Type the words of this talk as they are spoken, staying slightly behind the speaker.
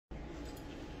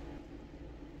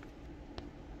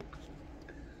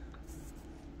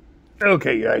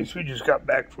Okay, guys, we just got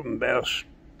back from the bass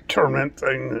tournament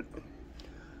thing that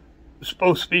was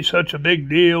supposed to be such a big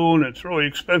deal, and it's really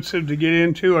expensive to get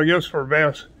into. I guess for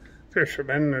bass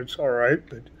fishermen, it's all right,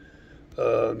 but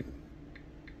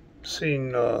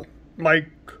seen Mike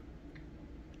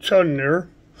Chun there.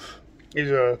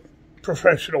 He's a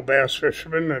professional bass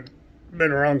fisherman that's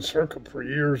been around circuit for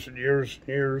years and years and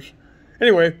years.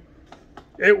 Anyway,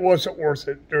 it wasn't worth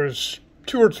it. There's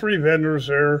 2 or 3 vendors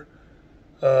there.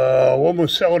 One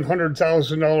was selling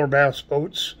 $100,000 bass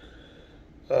boats.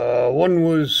 One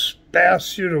was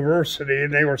Bass University,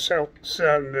 and they were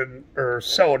selling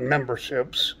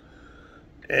memberships.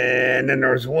 And then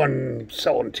there was one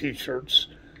selling T-shirts.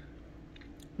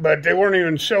 But they weren't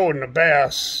even showing the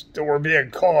bass that were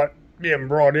being caught, being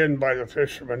brought in by the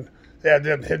fishermen. They had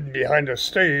them hidden behind a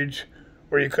stage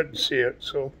where you couldn't see it.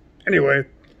 So anyway,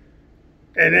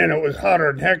 and then it was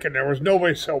hotter than heck, and there was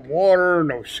nobody selling water,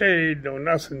 no shade, no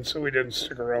nothing, so we didn't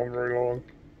stick around very long.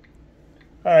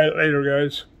 All right, later,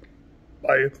 guys.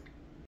 Bye.